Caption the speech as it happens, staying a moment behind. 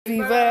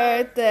Happy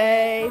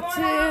birthday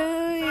to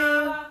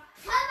you.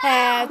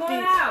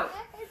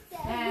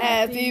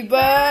 Happy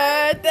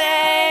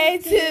birthday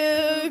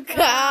to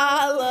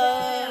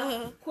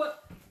Carla.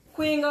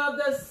 Queen of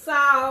the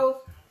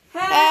South.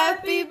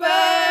 Happy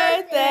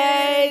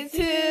birthday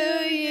to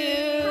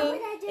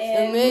you.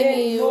 And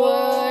many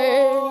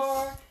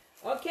more.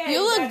 Okay.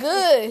 You look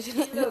good. She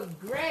look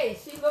great.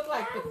 She look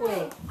like the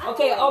queen.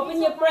 Okay, open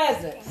your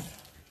presents.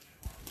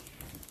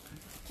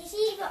 Can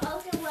she even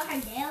open with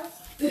her nails?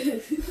 I'm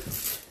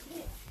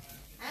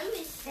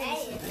just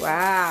saying.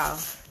 Wow.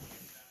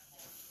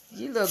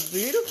 You look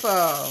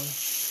beautiful.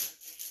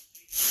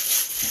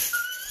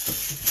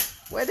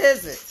 What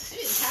is it? She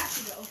didn't have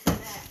to open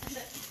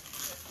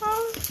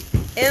that.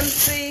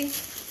 MC.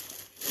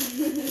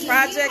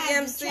 Project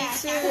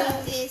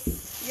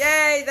MC2.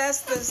 Yay,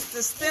 that's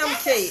the STEM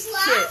kit.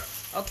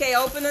 Okay,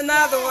 open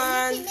another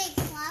one. You can make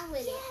slime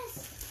with it.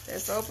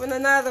 Let's open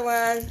another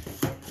one.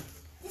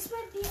 This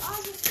might be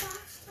all the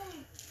box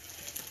thing.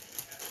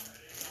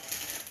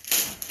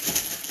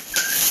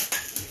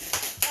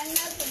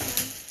 Another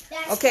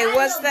one. Okay,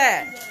 what's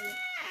that?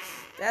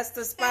 That's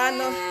the spy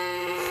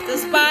notebook. The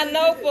spy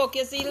notebook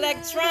is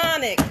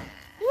electronic.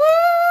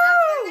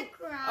 Woo!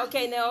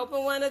 Okay, now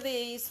open one of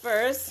these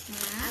first.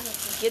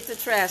 Get the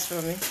trash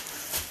for me.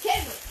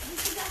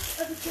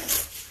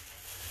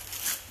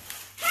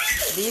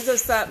 These are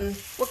something.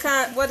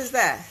 What is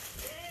that?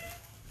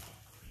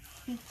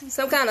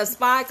 Some kind of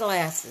spy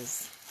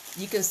glasses.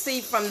 You can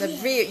see from the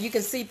rear. You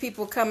can see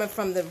people coming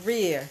from the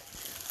rear.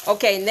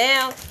 Okay,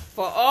 now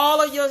for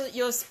all of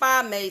your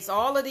spy mates,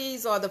 all of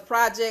these are the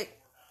project.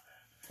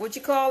 What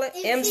you call it?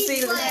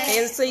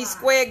 MC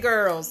Square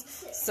girls.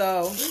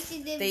 So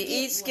they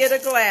each get a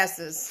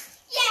glasses.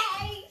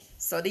 Yay!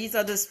 So these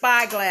are the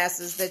spy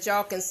glasses that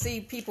y'all can see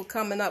people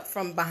coming up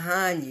from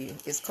behind you.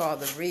 It's called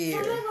the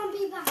rear. Someone gonna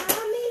be behind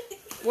me?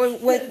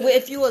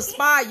 If you a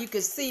spy, you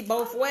can see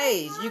both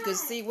ways. You can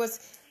see what's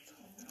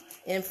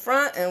in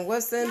front and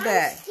what's in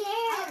back.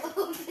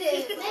 I'm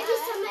scared. Maybe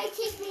somebody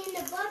kicked me in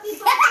the butt.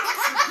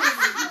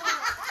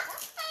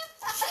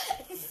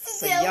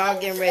 So y'all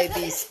getting ready to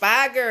be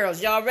spy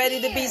girls. Y'all ready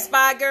to be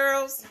spy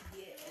girls?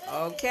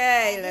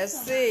 Okay, let's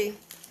see.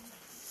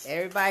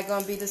 Everybody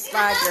gonna be the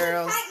spy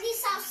girls.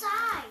 Practice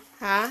outside.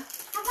 Huh?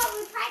 How about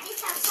we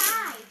practice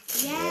outside?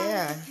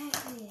 Yeah.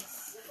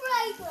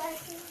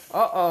 Practice.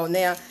 Uh-oh.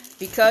 Now,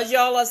 because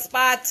y'all are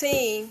spy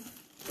team,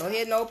 go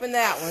ahead and open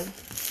that one.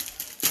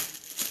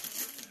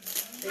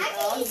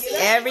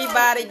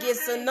 Everybody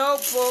gets a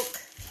notebook.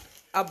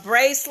 A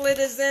bracelet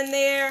is in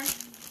there.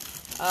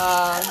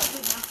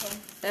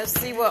 Let's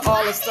see what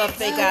all the stuff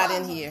they got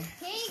in here.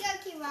 Here you go,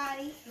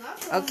 Kirati.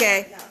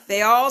 Okay,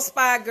 they all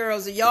spy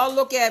girls. If y'all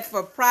look at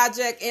for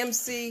Project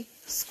MC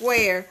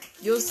Square,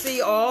 you'll see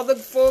all the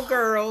 4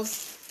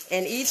 girls,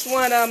 and each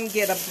one of them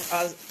get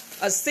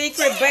a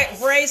secret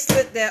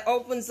bracelet that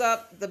opens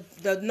up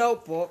the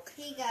notebook.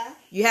 Here you go.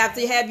 You have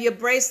to have your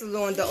bracelet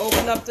on to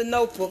open up the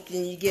notebook,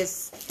 and you get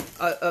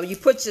you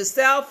put your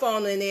cell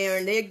phone in there,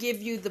 and they'll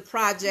give you the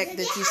project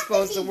that you're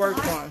supposed to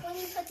work on. When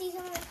you put these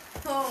on?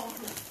 No.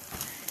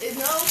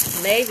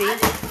 Maybe. I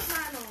just put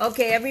mine on.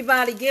 Okay,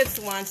 everybody gets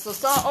one. So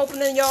start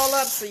opening y'all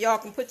up so y'all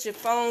can put your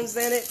phones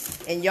in it,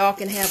 and y'all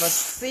can have a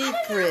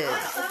secret.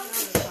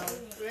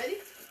 Ready?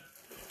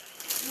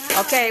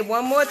 Okay,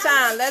 one more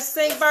time. Let's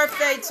sing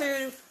birthday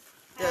to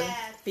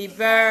Happy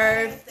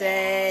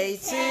birthday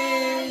to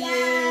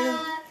you.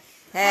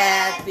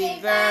 Happy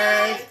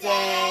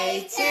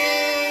birthday to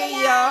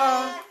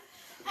y'all.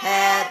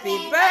 Happy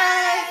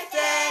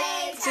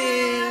birthday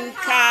to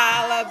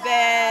Carla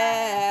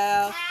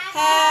Bell.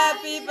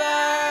 Happy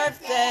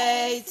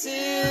birthday to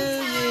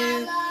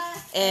you.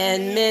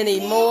 And many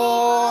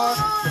more.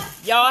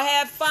 Y'all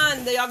have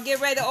fun. Y'all get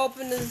ready to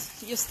open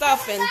your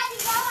stuff and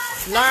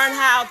learn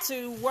how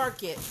to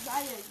work it.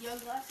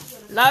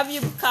 Love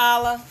you,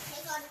 Carla.